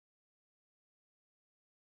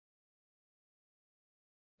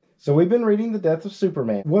So we've been reading The Death of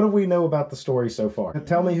Superman. What do we know about the story so far?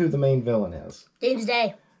 Tell me who the main villain is.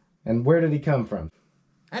 Doomsday. And where did he come from?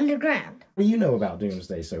 Underground. What do you know about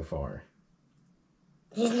Doomsday so far?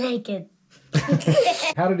 He's naked.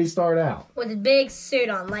 How did he start out? With a big suit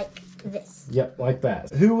on, like this. Yep, like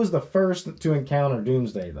that. Who was the first to encounter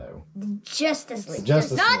Doomsday, though? Justice League.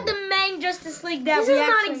 Not the main Justice League that we actually know.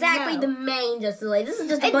 This is not exactly the main Justice League. This is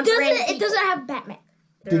just a bunch of random people. It doesn't have Batman.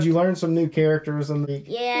 Did you learn some new characters in the...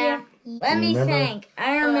 Yeah. Let me think.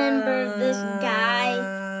 I remember this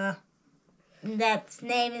guy. That's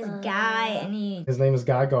name is Guy, and his name is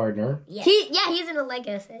Guy Gardner. Yeah. He's in a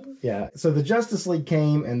Lego thing. Yeah. So the Justice League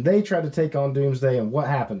came, and they tried to take on Doomsday, and what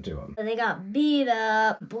happened to him? They got beat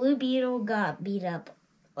up. Blue Beetle got beat up.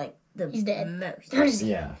 Like, he's dead. Most.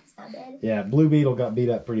 Yeah. Yeah, Blue Beetle got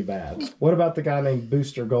beat up pretty bad. What about the guy named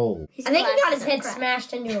Booster Gold? I think he got his head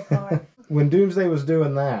smashed into a car. When Doomsday was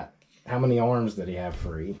doing that, how many arms did he have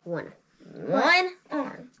free? One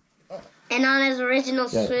arm. And on his original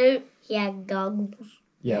suit, he had goggles.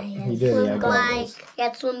 Yeah, he did. He had goggles. He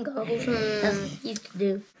had swim goggles. That's what he used to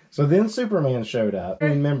do. So then Superman showed up.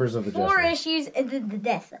 And members of the Justice League. 4 issues and then the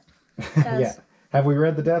death of. Yeah. Have we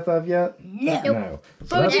read the Death of yet? No.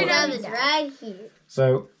 So but it's right here.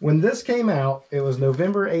 So when this came out, it was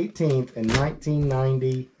November 18th in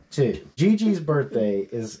 1992. Gigi's birthday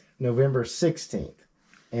is November 16th.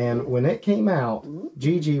 And when it came out,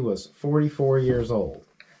 Gigi was 44 years old.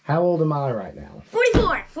 How old am I right now?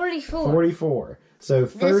 44. So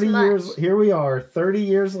 30 years, here we are, 30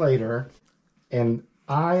 years later, and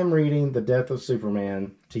I am reading The Death of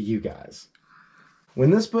Superman to you guys.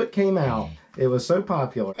 When this book came out, it was so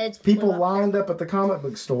popular, people lined up at the comic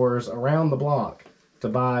book stores around the block to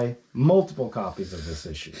buy multiple copies of this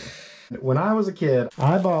issue. When I was a kid,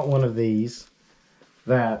 I bought one of these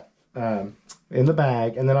that in the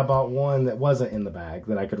bag, and then I bought one that wasn't in the bag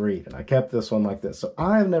that I could read, and I kept this one like this. So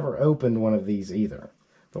I have never opened one of these either,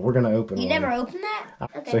 but we're going to open one. You never opened that?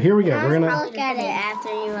 Okay. So here we go. We're going to look at it after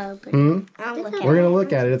you open it. We're going to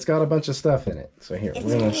look at it. It's got a bunch of stuff in it. So here,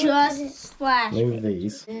 we're going to just splash. Move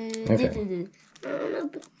these. Okay.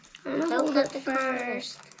 Hold it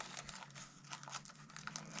first.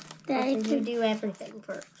 Then you do everything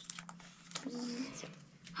first.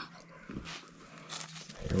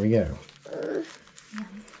 Here we go.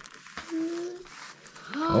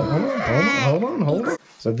 Hold on.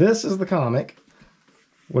 So this is the comic.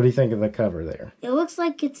 What do you think of the cover there? It looks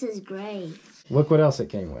like it's his grave. Look what else it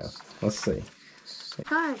came with. Let's see.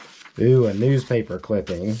 Card. Ooh, a newspaper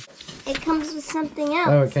clipping. It comes with something else.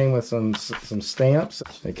 Oh, it came with some stamps.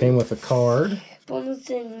 It came with a card. Bones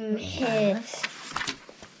in his.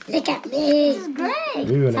 Look at me. This is great.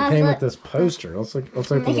 Ooh, and it came with this poster. Let's open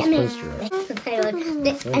this poster up.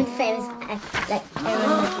 I'm famous.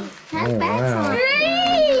 Oh, wow.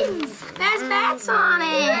 There's bats on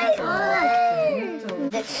it.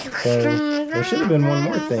 So there should have been one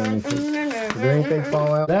more thing. Did anything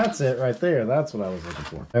fall out? That's it right there. That's what I was looking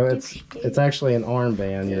for. Oh, it's actually an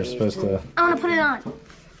armband. You're supposed to. I want to put it on.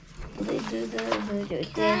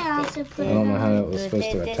 I don't know how it was supposed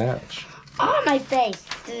to attach. On my face.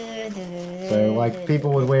 So like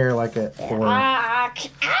people would wear like a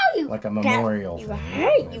like a memorial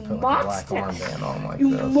thing. You put like a black armband on like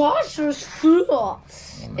you this. monster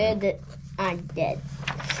sauce. I'm dead.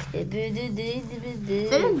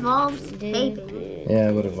 That involves tape. Yeah,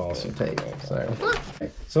 it would involve some tape.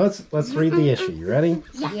 So let's read the issue. You ready?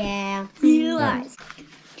 Yeah. Realize.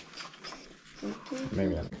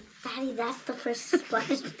 Maybe. Daddy, that's the first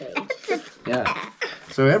splash page. Yeah.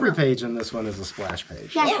 So every page in this one is a splash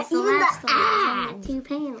page. Yeah, even the 2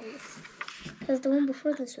 panels. Because the one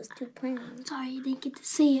before this was 2 panels. Sorry, you didn't get to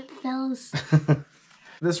see it, fellas.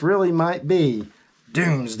 This really might be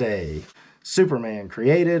Doomsday. Superman,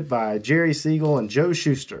 created by Jerry Siegel and Joe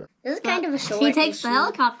Shuster. This is kind of a short He takes the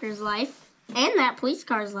helicopter's life and that police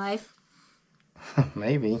car's life.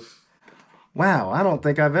 Maybe. Wow, I don't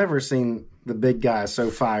think I've ever seen the big guy so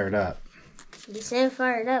fired up. He's so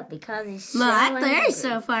fired up because he's so They're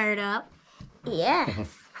so fired up. Yeah.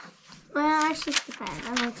 Well, actually,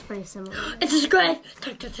 that looks pretty similar. It's great.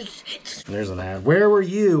 There's an ad. Where were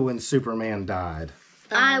you when Superman died?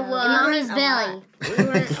 I was on his belly.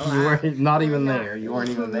 You weren't not even there. You weren't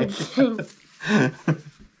even there.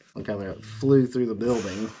 Look how they flew through the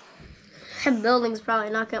building. That building's probably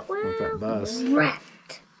not going to... With that bus.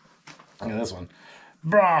 Wrecked. Look at this one.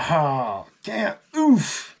 Braha! Can't.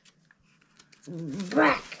 Oof!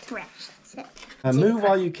 Wrecked. Move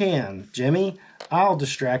while you can, Jimmy. I'll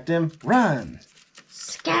distract him. Run!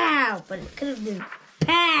 Scow! But it could have been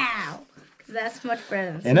pow! Because that's much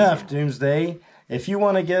better than Enough, Doomsday. If you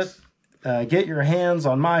want to get get your hands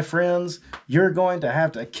on my friends, you're going to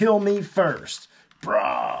have to kill me first.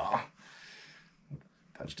 Brah!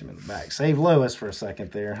 Punched him in the back. Save Lois for a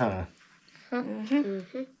second there, huh?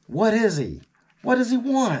 Mm-hmm. What is he? What does he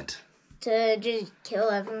want? To just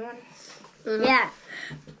kill everyone. Mm-hmm. Yeah.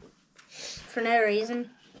 For no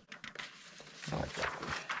reason. I like that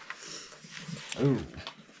one.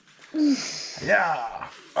 Ooh. Yeah.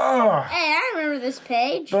 Oh. Hey, I remember this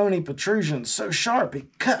page. Bony protrusion so sharp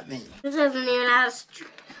it cut me. This doesn't even have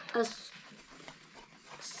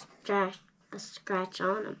a scratch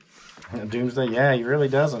on him. Doomsday, yeah, he really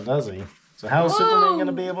doesn't, does he? So how is Superman going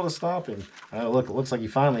to be able to stop him? Oh, look, it looks like he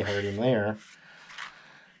finally hurt him there.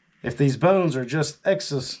 If these bones are just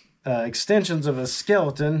extensions of his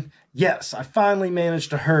skeleton, yes, I finally managed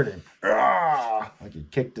to hurt him. Ah! Like he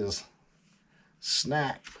kicked his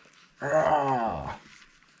snack. Ah!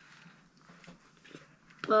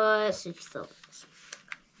 But it still is.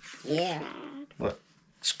 Yeah.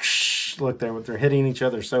 Look there, they're hitting each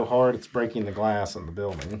other so hard it's breaking the glass in the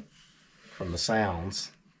building from the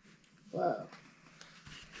sounds. Whoa.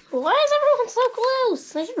 Why is everyone so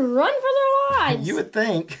close? They should run for their lives. You would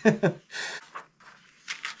think.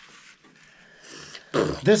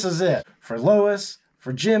 This is it. For Lois,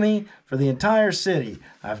 for Jimmy, for the entire city.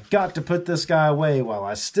 I've got to put this guy away while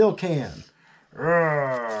I still can.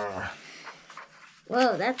 Urgh.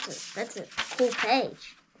 Whoa, that's a cool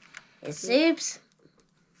page. It's Soups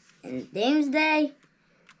and Doomsday.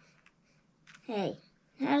 Hey,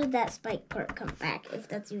 how did that spike part come back? If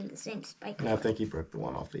that's even the same spike part. I think he broke the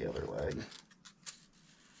one off the other leg.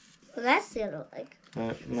 Well, that's the other leg.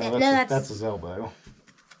 No, that's his elbow.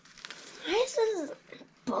 Why is his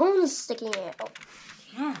bones sticking out?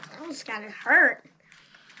 Yeah, that was kind of hurt.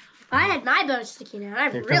 If I had my bones sticking out,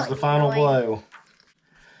 I'd Here really comes the final blow.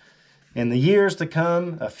 In the years to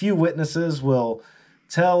come, a few witnesses will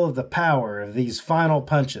tell of the power of these final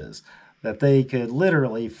punches, that they could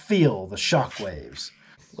literally feel the shockwaves.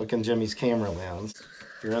 Look in Jimmy's camera lens.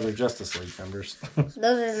 Your other Justice League members.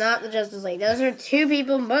 Those are not the Justice League. Those are two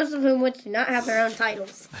people, most of whom do not have their own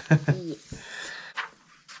titles. Yes.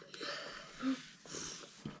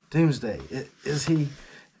 Doomsday, is he...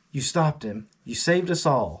 You stopped him. You saved us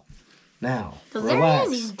all. Now, So relax. there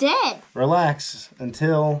he is. He's dead. Relax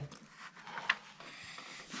until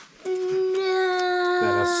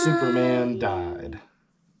that a Superman died.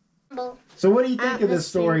 So what do you think of this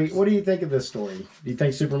story? What do you think of this story? Do you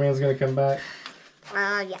think Superman's going to come back?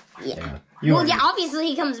 Yeah. You Well, yeah, obviously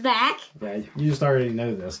he comes back. Yeah, you just already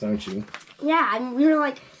know this, don't you? Yeah, I mean, we were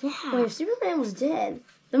like, wait, if Superman was dead,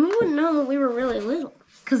 then we wouldn't know when we were really little,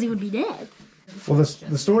 because he would be dead. Well,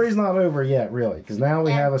 the story's not over yet, really, because now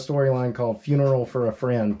we have a storyline called Funeral for a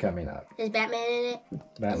Friend coming up. Is Batman in it?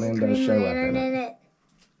 Batman does show up in it.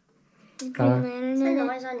 Is Green Lantern in it?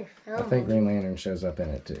 Noise on your phone. I think Green Lantern shows up in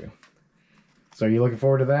it, too. So you looking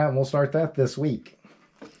forward to that? And we'll start that this week.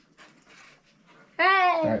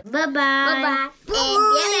 Hey. All right. Bye-bye. Bye-bye.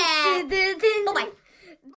 And